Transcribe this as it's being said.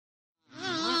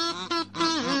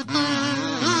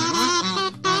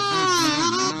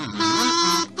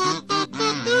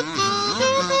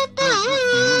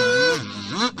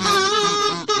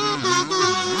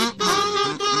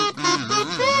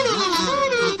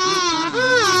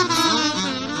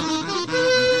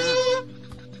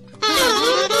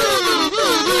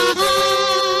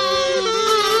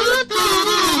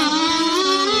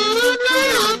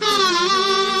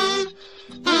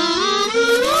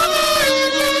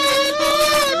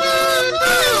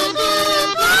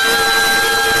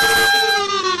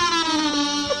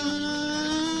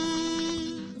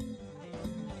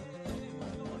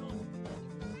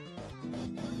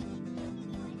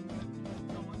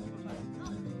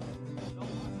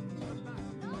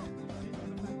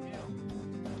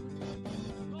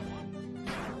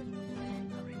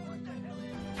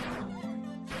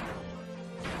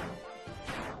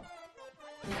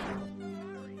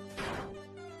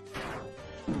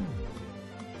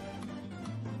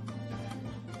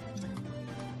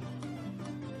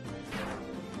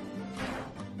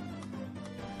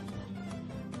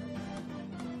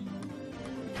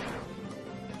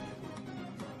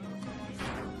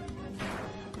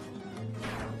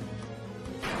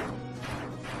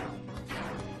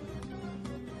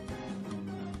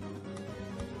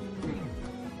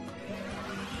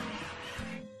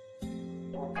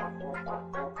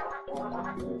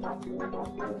Look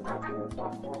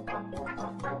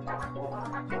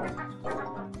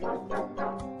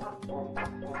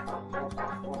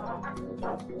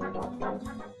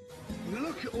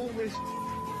at all this.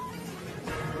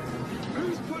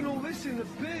 Who's putting all this in the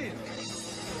bin?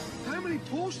 How many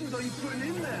portions are you putting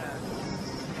in there?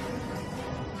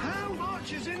 How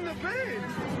much is in the bin?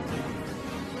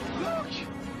 Look!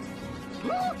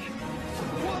 Look!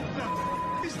 What the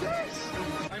is this?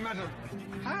 Hey, madam,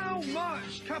 how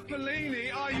much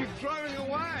capellini are you throwing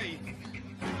away?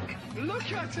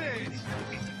 Look at it!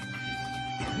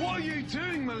 What are you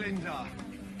doing, Melinda?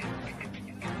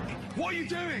 What are you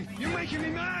doing? You're making me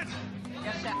mad!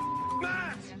 Yes, sir.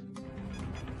 Mad!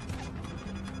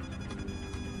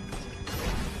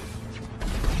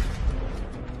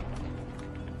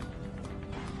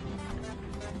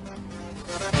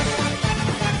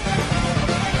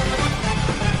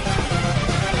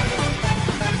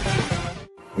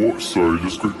 What? Sorry,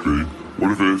 just quickly.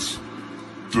 What if it's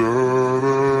da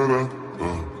da da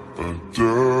da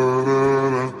da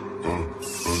da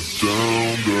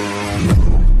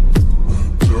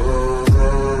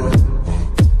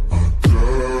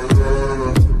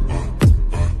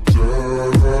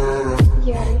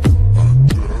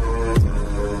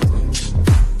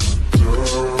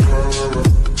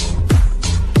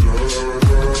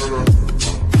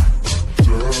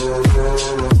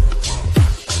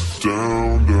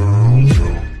down down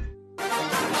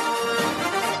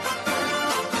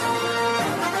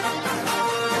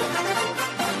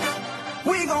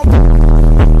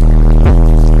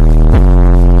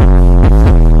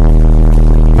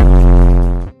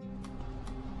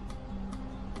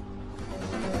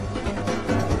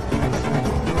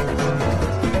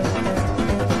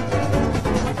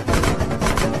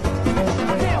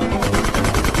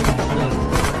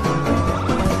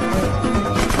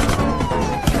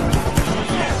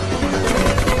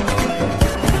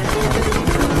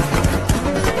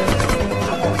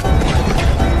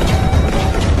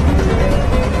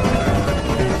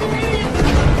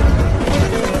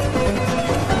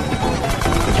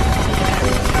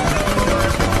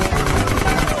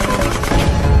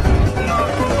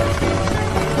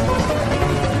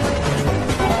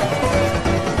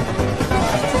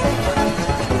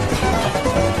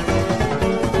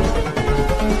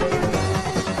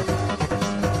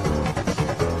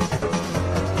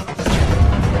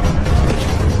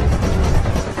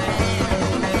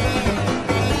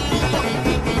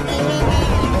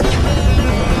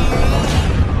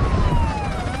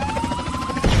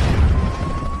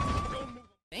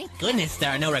Goodness, there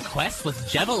are no requests with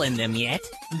Jebel in them yet.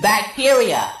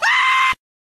 Bacteria.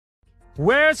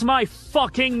 Where's my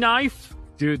fucking knife?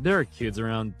 Dude, there are kids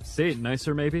around. Say it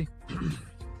nicer, maybe.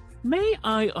 May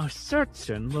I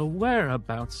ascertain the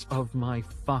whereabouts of my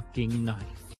fucking knife?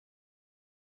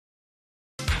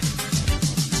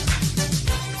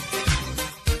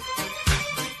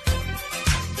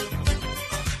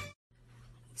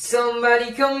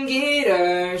 Somebody come get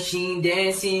her, she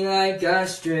dancing like a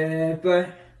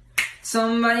stripper.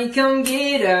 Somebody come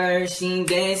get her, she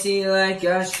dancing like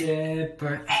a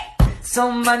stripper.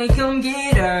 Somebody come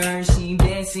get her, she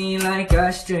dancing like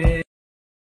a stripper.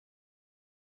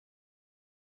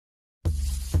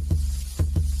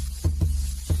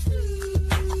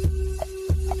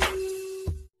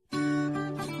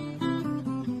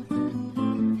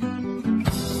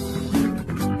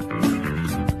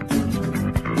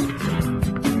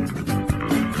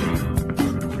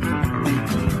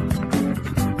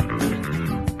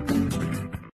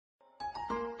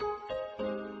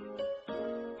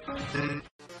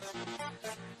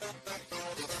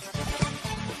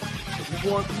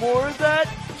 Want more of that?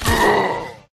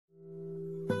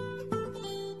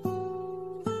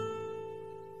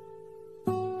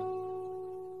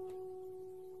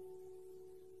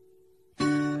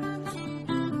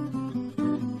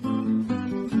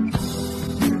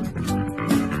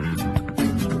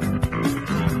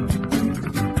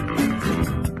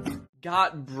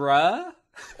 Got bruh?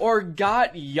 Or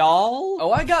got y'all?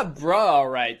 Oh, I got bruh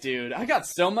alright, dude. I got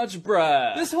so much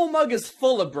bruh. This whole mug is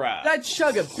full of bruh. I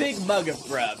chug a big mug of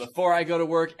bruh before I go to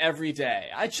work every day.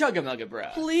 I chug a mug of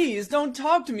bruh. Please don't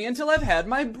talk to me until I've had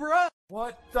my bruh.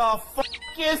 What the fuck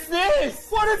is this?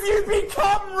 What have you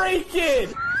become,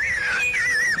 Raken?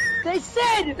 They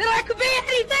said that I could be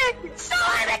anything, so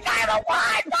I became a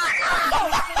wine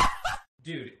bottle!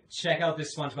 Dude, check out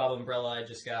this SpongeBob umbrella I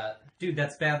just got. Dude,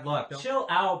 that's bad luck. Chill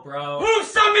out, bro. Who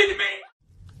summoned me?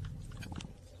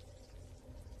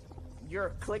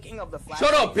 You're clicking of the flash.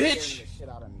 Shut up, bitch! The shit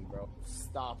out of me, bro.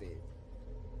 Stop it.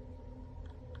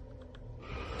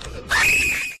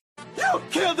 You You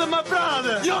killed my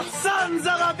brother! You sons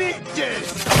of a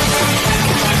bitches!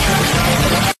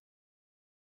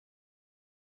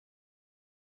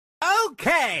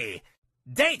 Okay!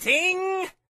 Dating...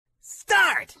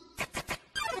 start!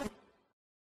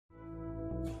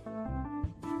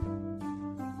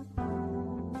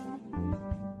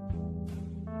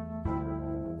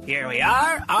 Here we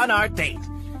are on our date.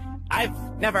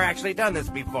 I've never actually done this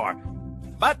before.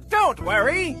 But don't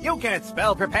worry, you can't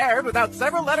spell prepared without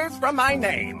several letters from my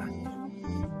name.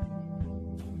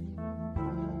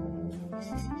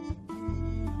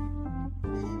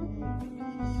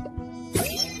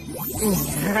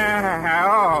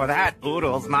 Oh, that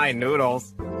oodles my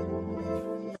noodles.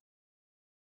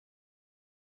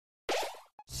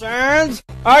 Sans,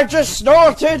 I just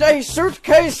snorted a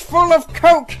suitcase full of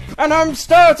coke, and I'm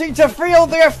starting to feel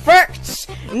the effects.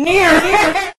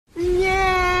 Yeah.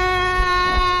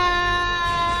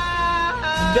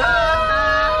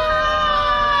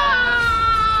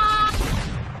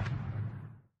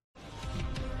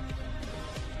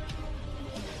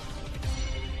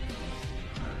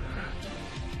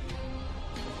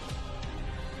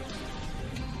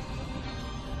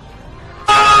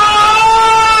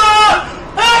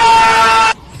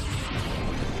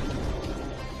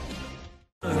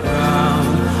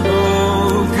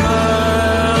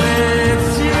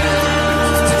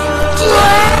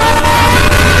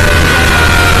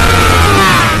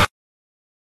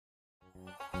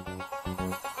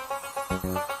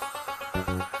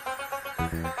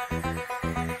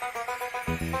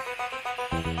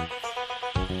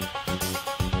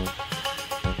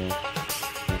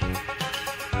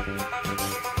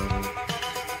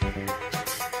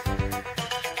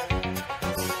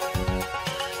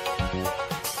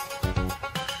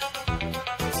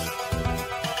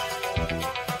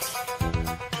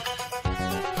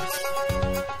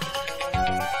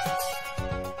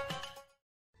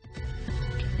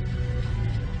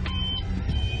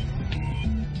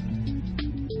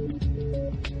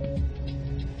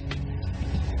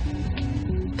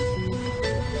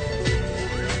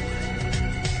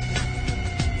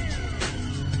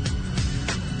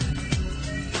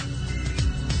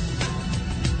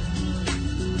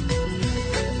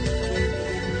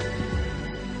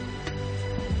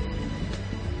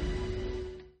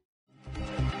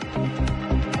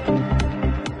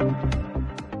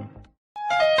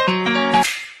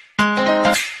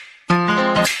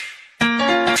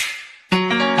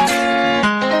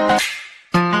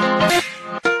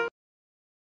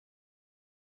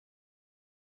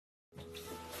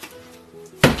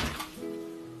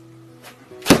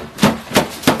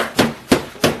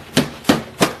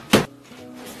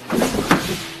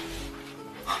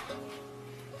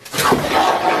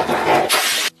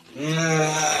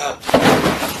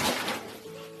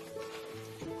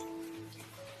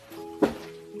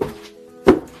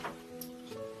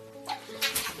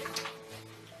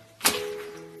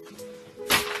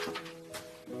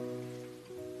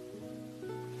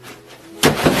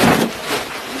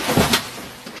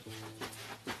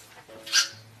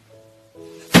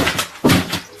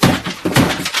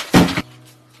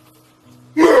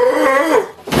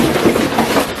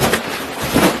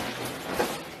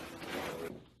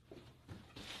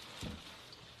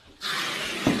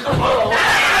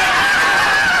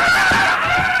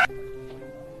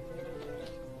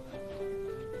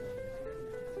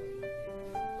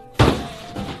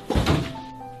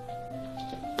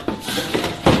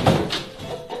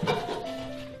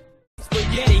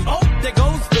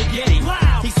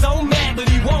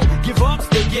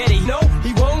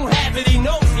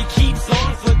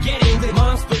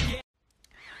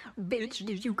 Bitch,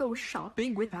 did you go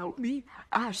shopping without me?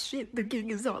 Ah shit, the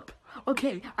gig is up.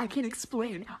 Okay, I can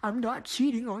explain. I'm not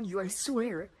cheating on you, I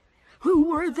swear. Who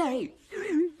were they?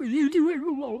 Were you doing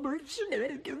Walmart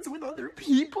shenanigans with other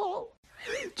people?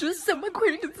 Just some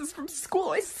acquaintances from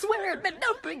school, I swear it meant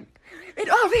nothing. It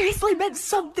obviously meant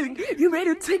something. You made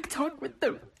a TikTok with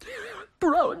them.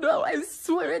 Bro, no, I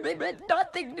swear they meant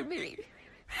nothing to me.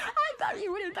 I thought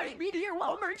you would invite me to your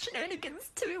Walmart shenanigans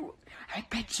too. I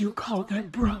bet you called them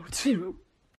bro too.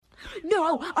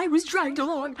 No, I was dragged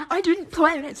along. I didn't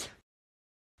plan it.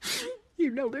 You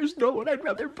know there's no one I'd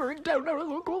rather burn down our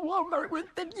local Walmart with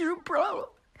than you, bro.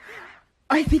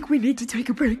 I think we need to take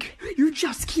a break. You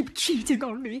just keep cheating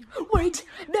on me. Wait,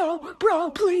 no, bro,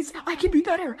 please, I can be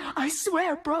better. I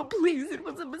swear, bro, please, it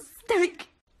was a mistake.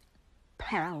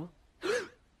 Pal.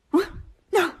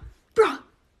 No, bro,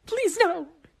 please, no.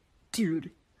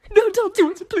 Dude, no, don't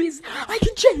do it, please. I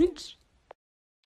can change.